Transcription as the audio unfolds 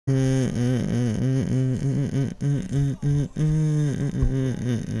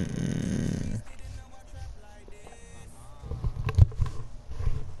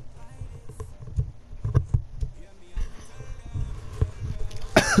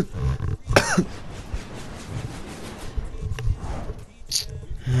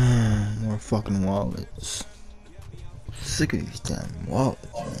More fucking wallets. Sick of these damn wallets,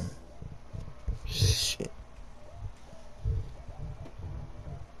 man. Shit.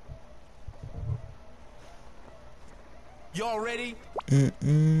 Y'all ready? Go!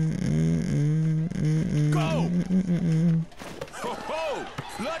 Ho ho!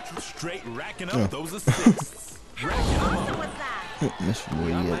 Clutch straight racking up those assists. Racking them up. What's that? That's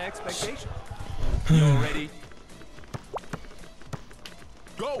Beyond my weird. expectation. Y'all ready?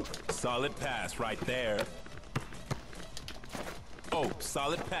 Go! Solid pass right there. Oh,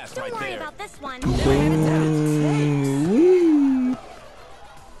 solid pass Don't right worry there. about this one.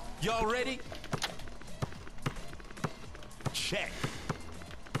 Y'all ready? Check.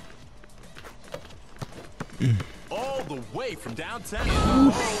 All the way from downtown.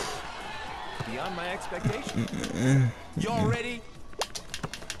 Oh, beyond my expectation. Y'all ready?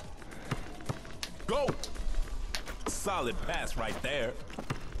 Go. Solid pass right there.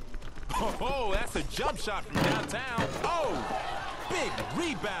 Oh, that's a jump shot from downtown. Oh, big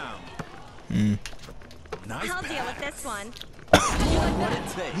rebound. Nice I'll pass. deal with this one. What it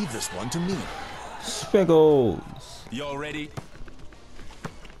takes. Leave this one to me. Spiggles. Y'all ready?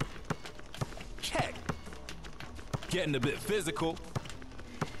 Check. Getting a bit physical.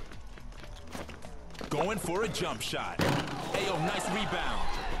 Going for a jump shot. Ayo, nice rebound.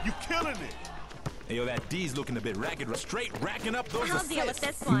 You killing it. Ayo, that D's looking a bit ragged. Straight racking up those I'll deal with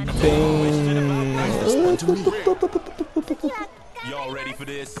assists. this one. Leave this one to me. Y'all ready for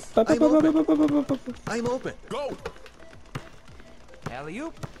this? I'm open. I'm open. Go.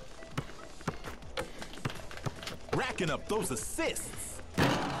 Alley-oop. Racking up those assists.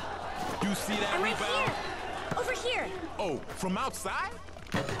 You see that I'm right rebound? here. Over here. Oh, from outside?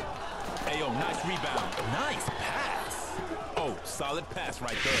 Ayo, nice rebound. Nice pass. Oh, solid pass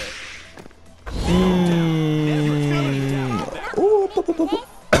right there.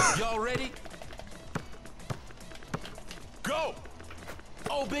 Y'all ready? Go.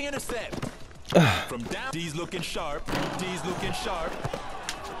 Oh, big intercept. From down. D's looking sharp. D's looking sharp.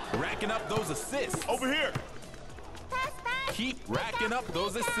 Racking up those assists. Over here. Keep racking up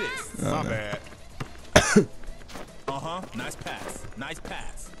those assists. My bad. Uh-huh. Nice pass. Nice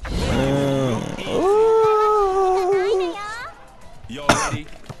pass. Y'all ready?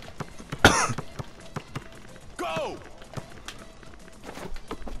 Go!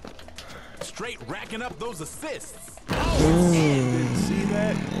 Straight racking up those assists. Oh, didn't see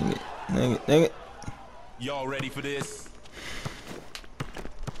that? Dang it. Y'all ready for this?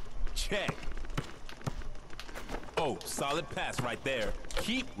 Check. Oh, solid pass right there.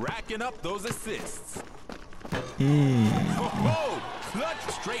 Keep racking up those assists. Oh, clutch.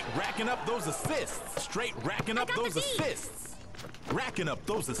 Straight racking up those assists. Straight racking up those assists. Racking up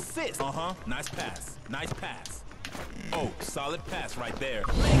those assists. Uh-huh. Nice pass. Nice pass. Oh, solid pass right there.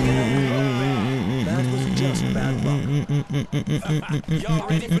 That was just bad luck. Y'all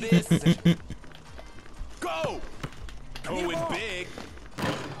ready for this? Go! Going big.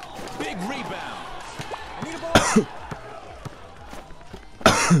 Big rebound. I need a ball.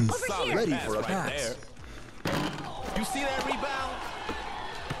 Solid Ready pass for a right pass. there. You see that rebound?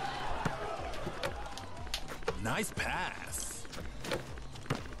 Nice pass.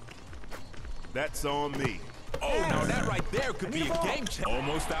 That's on me. Oh, now that right there could be a game changer.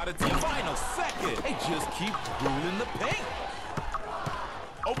 Almost out of time. Final second. They just keep ruling the paint.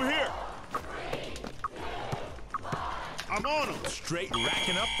 Over here. I'm on him. Straight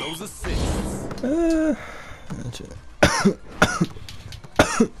racking up those assists. That's it.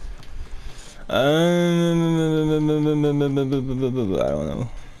 I don't know.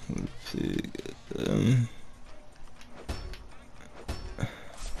 Let's see.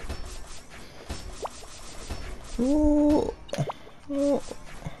 Oh.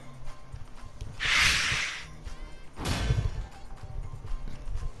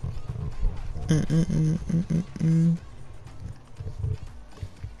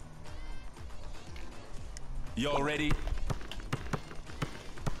 Y'all ready?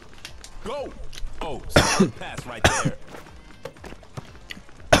 Go! Oh, solid pass right there.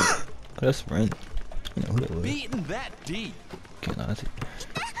 That's Brent. You know who that was. Beating that deep. Can't lie to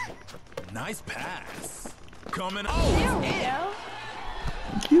Nice pass. Coming. Oh, yeah.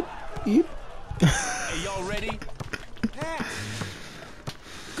 you. Yep. Hey, y'all ready? Pass.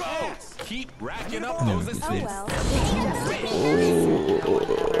 Go! Keep racking up those assists. Oh well.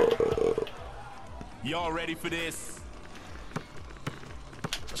 Y'all Y'all ready for this?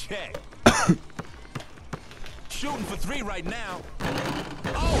 Check. Shooting for 3 right now.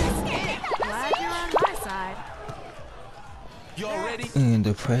 Oh, Glad you're on my side. y'all ready? And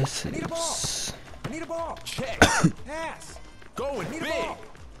the presses. I need a ball. Check. Pass. Going Need a big. ball.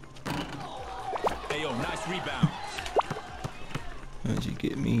 Hey, yo, nice rebound. How'd you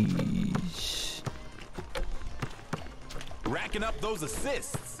get me? Racking up those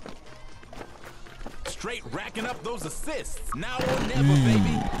assists. Straight racking up those assists. Now or never,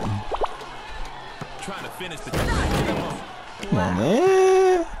 baby. Trying to finish the Come on,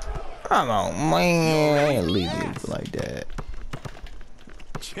 man. Come on, man. Leave it like that.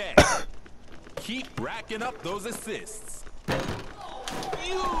 check. Keep racking up those assists.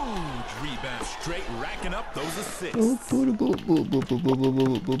 Huge rebound. Straight racking up those assists.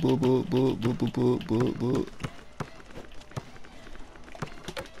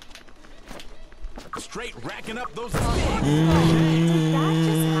 Straight racking up those assists.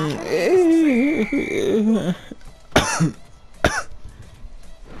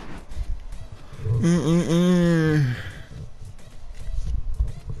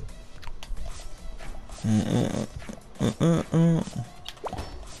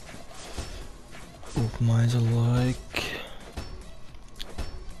 Both minds alike.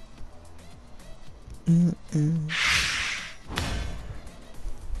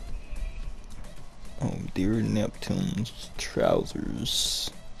 Oh dear, Neptune's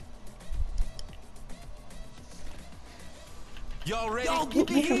trousers. Y'all ready? Yo, get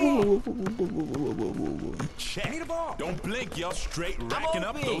me here. Check. Need a ball. Don't blink, y'all. Straight racking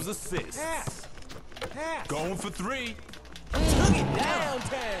up open. those assists. Pass. Pass. Going for 3. Took it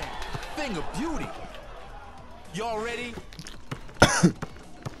downtown. Thing of beauty. Y'all ready?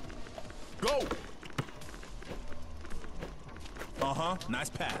 Go. Uh-huh. Nice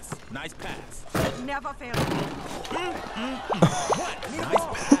pass. Nice pass. Never fail. What? Nice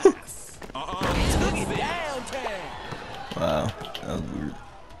pass. Took it That's it. downtown. Wow, that was weird.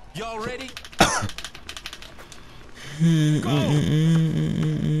 Y'all ready? Go.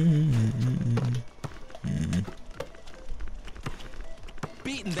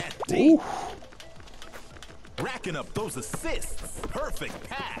 Beating that deep. Racking up those assists. Perfect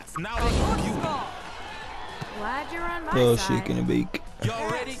pass. Now they go beauty. Glad you're on my Oh, side. shake and bake. Y'all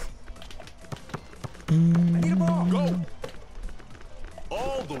ready? I need a ball. Go.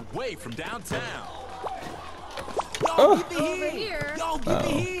 All the way from downtown. Yo, get me Over here. here. Yo, get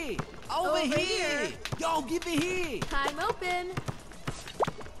me here. Over Over here. here. Yo, get me here. Time open.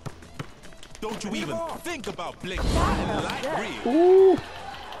 Don't you even think about blinking. That Like felt real. Ooh.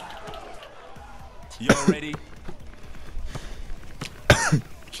 Y'all ready?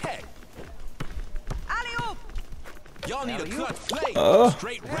 Check. Alley-oop. Y'all need a clutch play.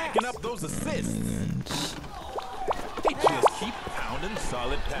 Straight racking up those assists. They just keep pounding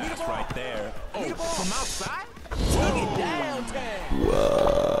solid pass right there. Oh, from outside? Took it downtown.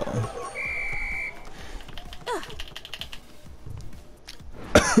 Wow.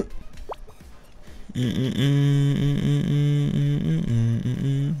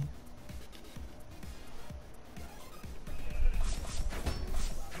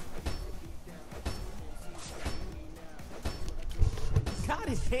 Got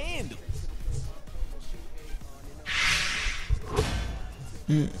his handle.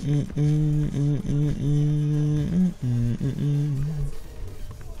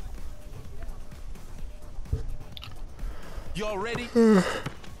 Y'all ready?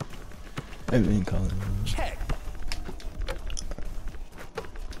 I've been calling him. Check.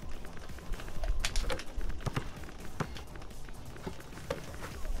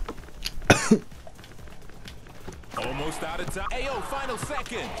 Almost out of time. Ayo, final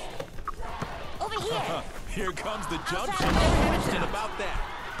second. Over here. Here comes the jump Outside shot. my No window. question about that.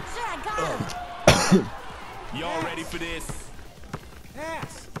 Sure, I got him. Y'all ready for this?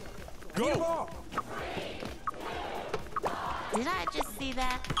 Pass. Go. Need a ball. Did I just see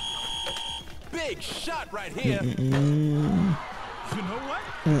that? Big shot right here. You know what?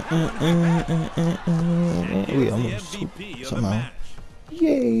 We Here's the almost MVP of the somehow. match.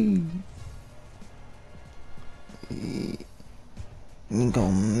 Yay!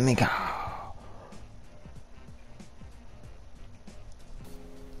 Mika.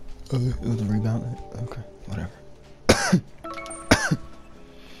 It was a rebound. Okay, whatever.